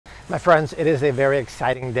My friends, it is a very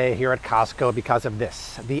exciting day here at Costco because of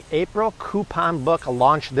this. The April coupon book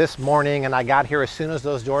launched this morning and I got here as soon as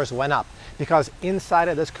those doors went up because inside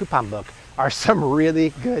of this coupon book are some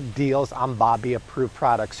really good deals on Bobby approved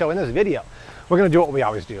products. So in this video, we're gonna do what we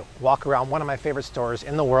always do. Walk around one of my favorite stores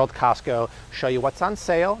in the world, Costco, show you what's on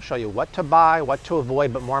sale, show you what to buy, what to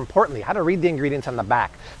avoid, but more importantly, how to read the ingredients on the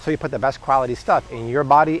back so you put the best quality stuff in your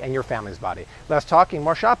body and your family's body. Less talking,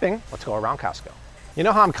 more shopping. Let's go around Costco. You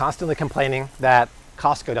know how I'm constantly complaining that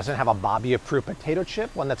Costco doesn't have a Bobby approved potato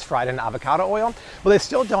chip, one that's fried in avocado oil? Well, they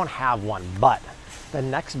still don't have one, but the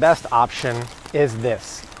next best option is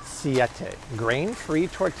this, Siete, grain-free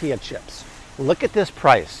tortilla chips. Look at this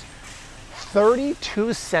price,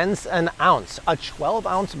 32 cents an ounce, a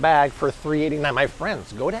 12-ounce bag for $3.89. My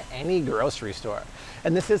friends, go to any grocery store,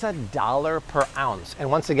 and this is $1 per ounce. And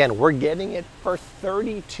once again, we're getting it for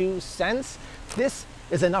 32 cents. This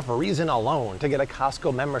is enough reason alone to get a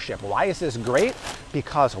Costco membership. Why is this great?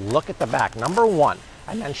 Because look at the back. Number one,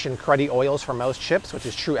 I mentioned cruddy oils for most chips, which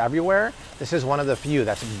is true everywhere. This is one of the few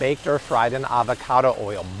that's baked or fried in avocado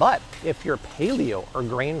oil. But if you're paleo or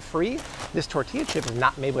grain-free, this tortilla chip is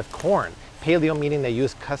not made with corn. Paleo meaning they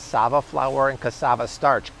use cassava flour and cassava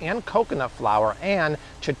starch and coconut flour, and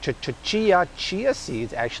chia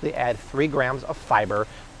seeds actually add 3 grams of fiber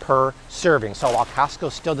per serving. So while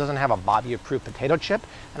Costco still doesn't have a Bobby approved potato chip,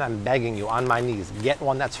 and I'm begging you on my knees, get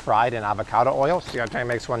one that's fried in avocado oil. Siete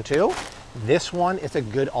makes one too. This one is a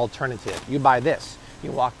good alternative. You buy this,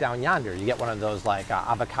 you walk down yonder, you get one of those like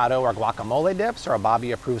avocado or guacamole dips or a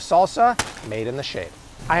Bobby approved salsa made in the shade.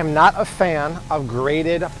 I am not a fan of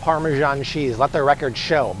grated Parmesan cheese, let the record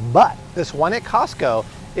show, but this one at Costco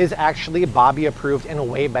is actually Bobby approved and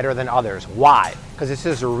way better than others. Why? Because this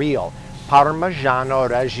is real Parmigiano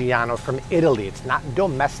Reggiano from Italy. It's not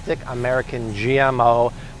domestic American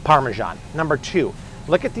GMO Parmesan. Number two,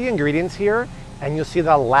 look at the ingredients here and you'll see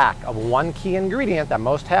the lack of one key ingredient that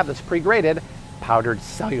most have that's pre-grated, powdered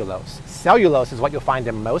cellulose. Cellulose is what you'll find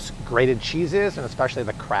in most grated cheeses and especially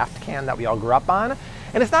the Kraft can that we all grew up on.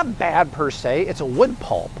 And it's not bad per se, it's a wood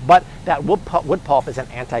pulp, but that wood pulp is an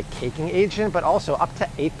anti-caking agent, but also up to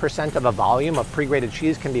 8% of the volume of pre-grated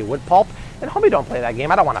cheese can be wood pulp. And homie, don't play that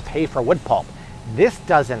game, I don't want to pay for wood pulp. This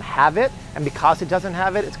doesn't have it, and because it doesn't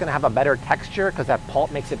have it, it's gonna have a better texture because that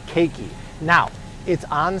pulp makes it cakey. Now, it's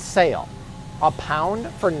on sale. A pound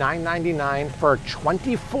for $9.99 for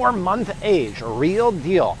 24-month age, real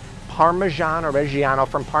deal. Parmesan or Reggiano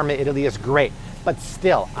from Parma, Italy is great, but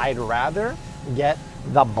still, I'd rather get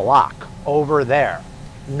the block over there.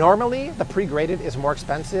 Normally, the pre-grated is more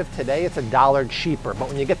expensive. Today, it's $1 cheaper, but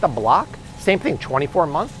when you get the block, same thing, 24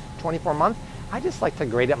 month. I just like to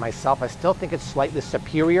grade it myself. I still think it's slightly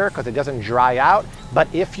superior because it doesn't dry out, but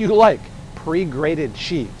if you like pre-grated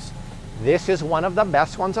cheese, this is one of the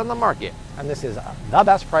best ones on the market, and this is the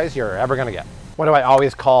best price you're ever gonna get. What do I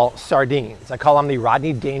always call sardines? I call them the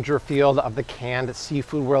Rodney Dangerfield of the canned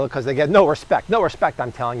seafood world because they get no respect,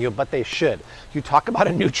 I'm telling you, but they should. You talk about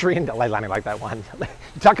a nutrient, like that one.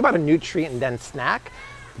 You talk about a nutrient-dense snack,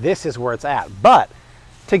 this is where it's at. But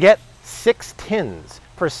to get 6 tins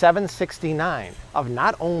for $7.69 of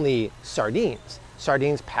not only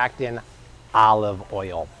sardines packed in olive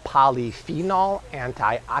oil, polyphenol,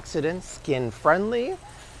 antioxidant, skin-friendly.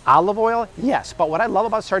 Olive oil, yes, but what I love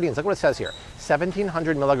about sardines, look what it says here,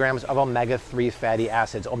 1,700 milligrams of omega-3 fatty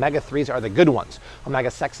acids. Omega-3s are the good ones.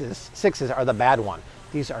 Omega-6s are the bad one.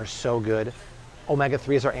 These are so good.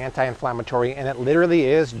 Omega-3s are anti-inflammatory, and it literally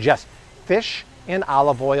is just fish and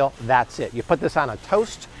olive oil, that's it. You put this on a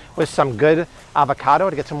toast with some good avocado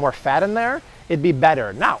to get some more fat in there, it'd be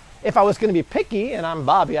better. Now, if I was gonna be picky, and I'm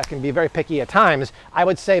Bobby, I can be very picky at times, I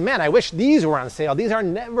would say, man, I wish these were on sale. These are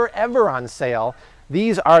never, ever on sale.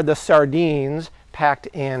 These are the sardines packed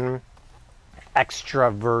in extra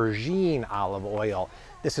virgin olive oil.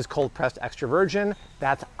 This is cold pressed extra virgin.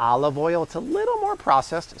 That's olive oil. It's a little more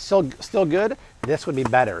processed, still good. This would be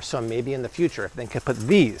better. So maybe in the future, if they could put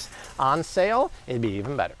these on sale, it'd be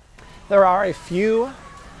even better. There are a few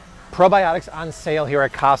probiotics on sale here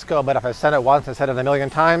at Costco, but if I've said it once, I've said it a million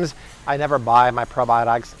times, I never buy my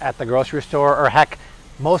probiotics at the grocery store, or heck,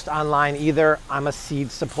 most online either. I'm a seed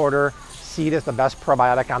supporter. Seed is the best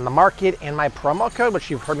probiotic on the market, and my promo code, which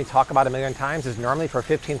you've heard me talk about a million times, is normally for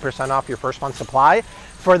 15% off your first month supply.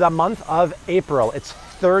 For the month of April, it's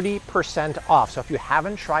 30% off. So if you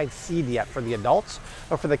haven't tried Seed yet for the adults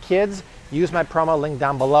or for the kids, use my promo link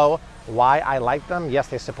down below. Why I like them? Yes,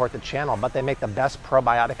 they support the channel, but they make the best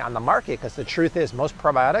probiotic on the market, because the truth is most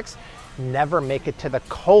probiotics never make it to the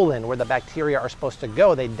colon where the bacteria are supposed to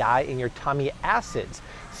go. They die in your tummy acids.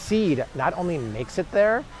 Seed not only makes it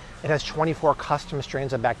there, It has 24 custom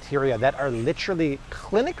strains of bacteria that are literally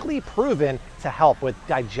clinically proven to help with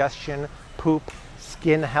digestion, poop,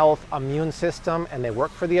 skin health, immune system, and they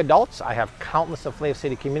work for the adults. I have countless of Flav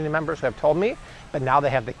City community members who have told me, but now they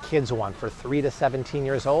have the kids one for 3 to 17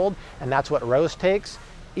 years old, and that's what Rose takes.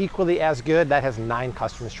 Equally as good, that has 9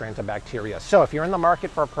 custom strains of bacteria. So if you're in the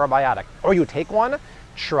market for a probiotic, or you take one,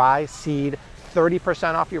 try Seed.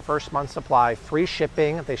 30% off your first month supply, free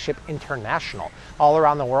shipping. They ship international, all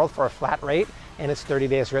around the world for a flat rate, and it's 30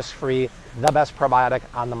 days risk-free. The best probiotic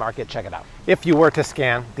on the market. Check it out. If you were to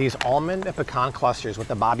scan these almond and pecan clusters with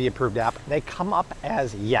the Bobby approved app, they come up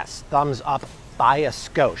as yes, thumbs up by a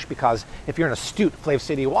skosh, because if you're an astute Flav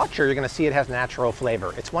City watcher, you're gonna see it has natural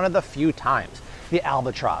flavor. It's one of the few times, the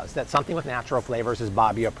albatross, that something with natural flavors is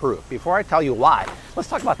Bobby approved. Before I tell you why, let's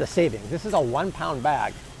talk about the savings. This is a 1-pound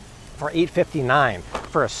bag for $8.59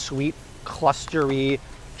 for a sweet, clustery,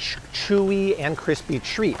 chewy, and crispy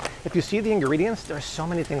treat. If you see the ingredients, there's so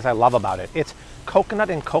many things I love about it. It's coconut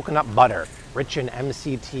and coconut butter, rich in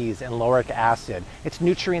MCTs and lauric acid. It's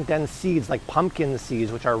nutrient-dense seeds like pumpkin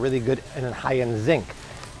seeds, which are really good and high in zinc.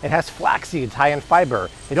 It has flax seeds, high in fiber.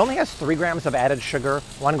 It only has 3 grams of added sugar,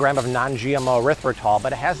 1 gram of non-GMO erythritol,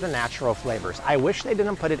 but it has the natural flavors. I wish they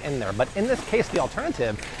didn't put it in there, but in this case, the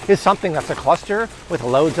alternative is something that's a cluster with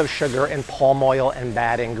loads of sugar and palm oil and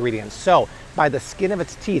bad ingredients. So by the skin of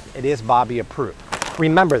its teeth, it is Bobby approved.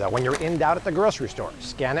 Remember though, when you're in doubt at the grocery store,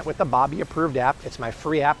 scan it with the Bobby approved app. It's my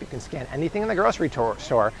free app. You can scan anything in the grocery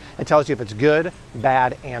store. It tells you if it's good,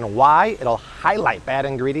 bad, and why. It'll highlight bad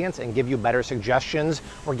ingredients and give you better suggestions.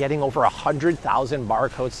 We're getting over 100,000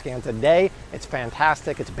 barcode scans a day. It's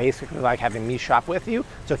fantastic. It's basically like having me shop with you,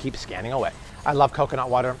 so keep scanning away. I love coconut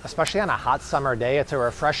water, especially on a hot summer day. It's a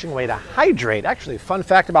refreshing way to hydrate. Actually, fun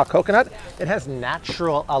fact about coconut, it has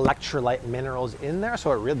natural electrolyte minerals in there,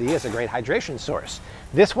 so it really is a great hydration source.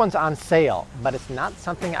 This one's on sale, but it's not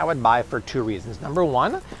something I would buy for 2 reasons. Number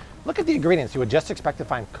one, look at the ingredients. You would just expect to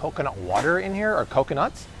find coconut water in here or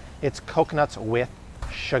coconuts. It's coconuts with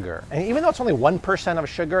sugar. And even though it's only 1% of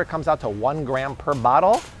sugar, it comes out to 1 gram per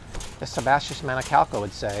bottle. As Sebastian Maniscalco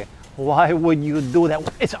would say, why would you do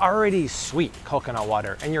that? It's already sweet coconut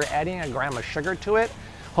water and you're adding 1 gram of sugar to it.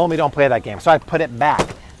 Homie, don't play that game. So I put it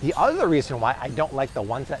back. The other reason why I don't like the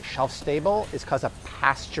ones that shelf stable is because of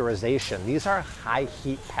pasteurization. These are high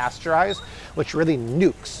heat pasteurized, which really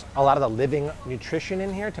nukes a lot of the living nutrition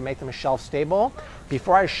in here to make them shelf stable.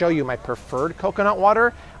 Before I show you my preferred coconut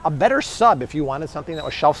water, a better sub if you wanted something that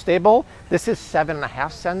was shelf stable, this is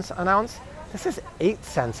 7.5 cents an ounce. This is 8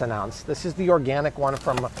 cents an ounce. This is the organic one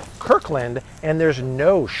from Kirkland, and there's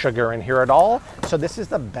no sugar in here at all. So this is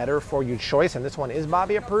the better for you choice, and this one is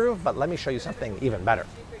Bobby approved, but let me show you something even better.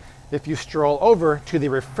 If you stroll over to the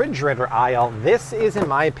refrigerator aisle, this is, in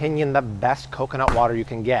my opinion, the best coconut water you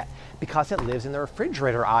can get. Because it lives in the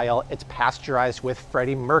refrigerator aisle, it's pasteurized with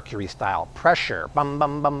Freddie Mercury style pressure, bum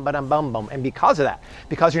bum bum bum bum bum. And because of that,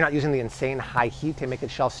 because you're not using the insane high heat to make it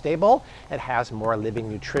shelf stable, it has more living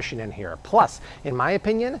nutrition in here. Plus, in my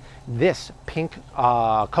opinion, this pink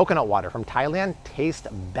coconut water from Thailand tastes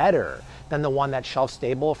better than the one that's shelf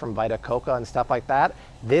stable from Vita Coco and stuff like that.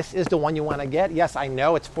 This is the one you want to get. Yes, I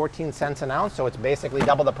know it's 14 cents an ounce, so it's basically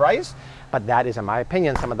double the price, but that is, in my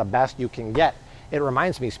opinion, some of the best you can get. It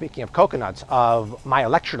reminds me, speaking of coconuts, of my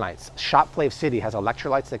electrolytes. Shop Flav City has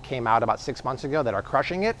electrolytes that came out about 6 months ago that are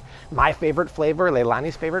crushing it. My favorite flavor,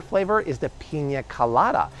 Leilani's favorite flavor, is the Pina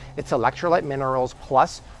Colada. It's electrolyte minerals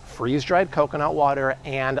plus freeze-dried coconut water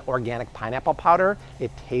and organic pineapple powder.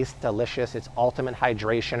 It tastes delicious. It's ultimate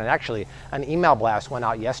hydration. And actually, an email blast went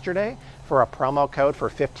out yesterday for a promo code for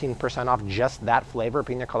 15% off just that flavor,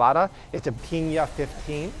 Pina Colada. It's a Pina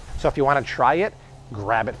 15. So if you want to try it,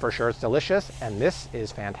 grab it for sure. It's delicious, and this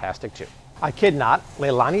is fantastic too. I kid not,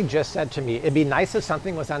 Leilani just said to me, it'd be nice if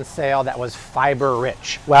something was on sale that was fiber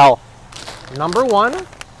rich. Well, number one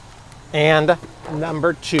and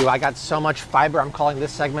number two, I got so much fiber, I'm calling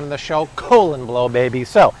this segment of the show colon blow, baby.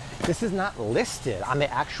 So this is not listed on the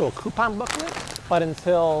actual coupon booklet, but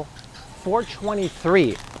until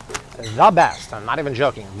 4/23, the best, I'm not even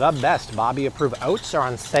joking, the best Bobby approved oats are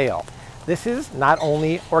on sale. This is not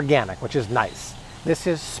only organic, which is nice. This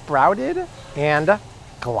is sprouted and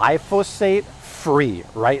glyphosate free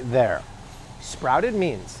right there. Sprouted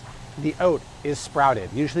means the oat is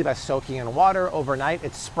sprouted, usually by soaking in water overnight.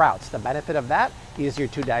 It sprouts. The benefit of that, easier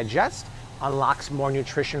to digest, unlocks more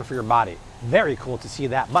nutrition for your body. Very cool to see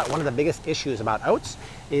that. But one of the biggest issues about oats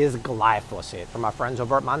is glyphosate from our friends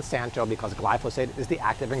over at Monsanto, because glyphosate is the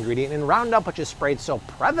active ingredient in Roundup, which is sprayed so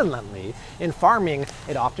prevalently in farming,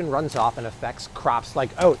 it often runs off and affects crops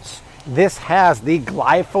like oats. This has the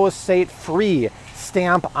glyphosate-free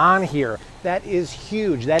stamp on here. That is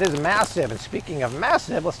huge. That is massive. And speaking of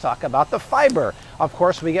massive, let's talk about the fiber. Of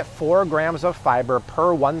course, we get 4 grams of fiber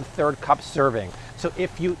per 1/3 cup serving. So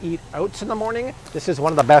if you eat oats in the morning, this is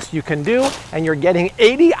one of the best you can do, and you're getting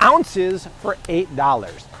 80 ounces for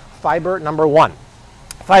 $8. Fiber number 1.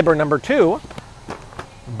 Fiber number 2,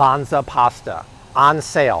 Banza pasta. On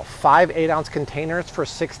sale, 5 8-ounce containers for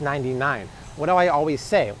 $6.99. What do I always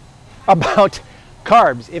say about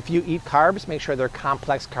carbs? If you eat carbs, make sure they're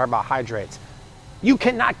complex carbohydrates. You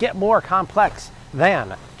cannot get more complex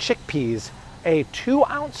than chickpeas. A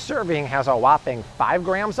 2-ounce serving has a whopping 5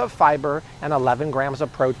 grams of fiber and 11 grams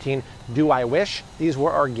of protein. Do I wish these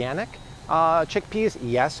were organic chickpeas?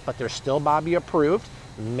 Yes, but they're still Bobby approved.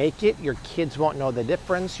 Make it. Your kids won't know the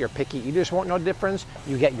difference. Your picky eaters won't know the difference.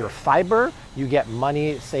 You get your fiber. You get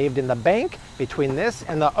money saved in the bank. Between this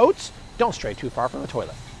and the oats, don't stray too far from the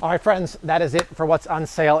toilet. All right, friends, that is it for what's on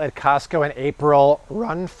sale at Costco in April.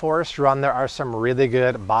 Run, Forrest, run. There are some really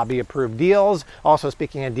good Bobby approved deals. Also,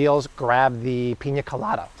 speaking of deals, grab the Pina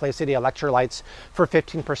Colada Play City electrolytes for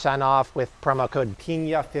 15% off with promo code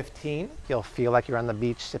PINA15. You'll feel like you're on the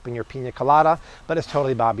beach sipping your Pina Colada, but it's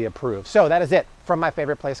totally Bobby approved. So that is it from my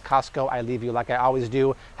favorite place, Costco. I leave you like I always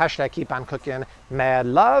do. Hashtag keep on cooking. Mad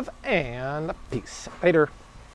love and peace. Later.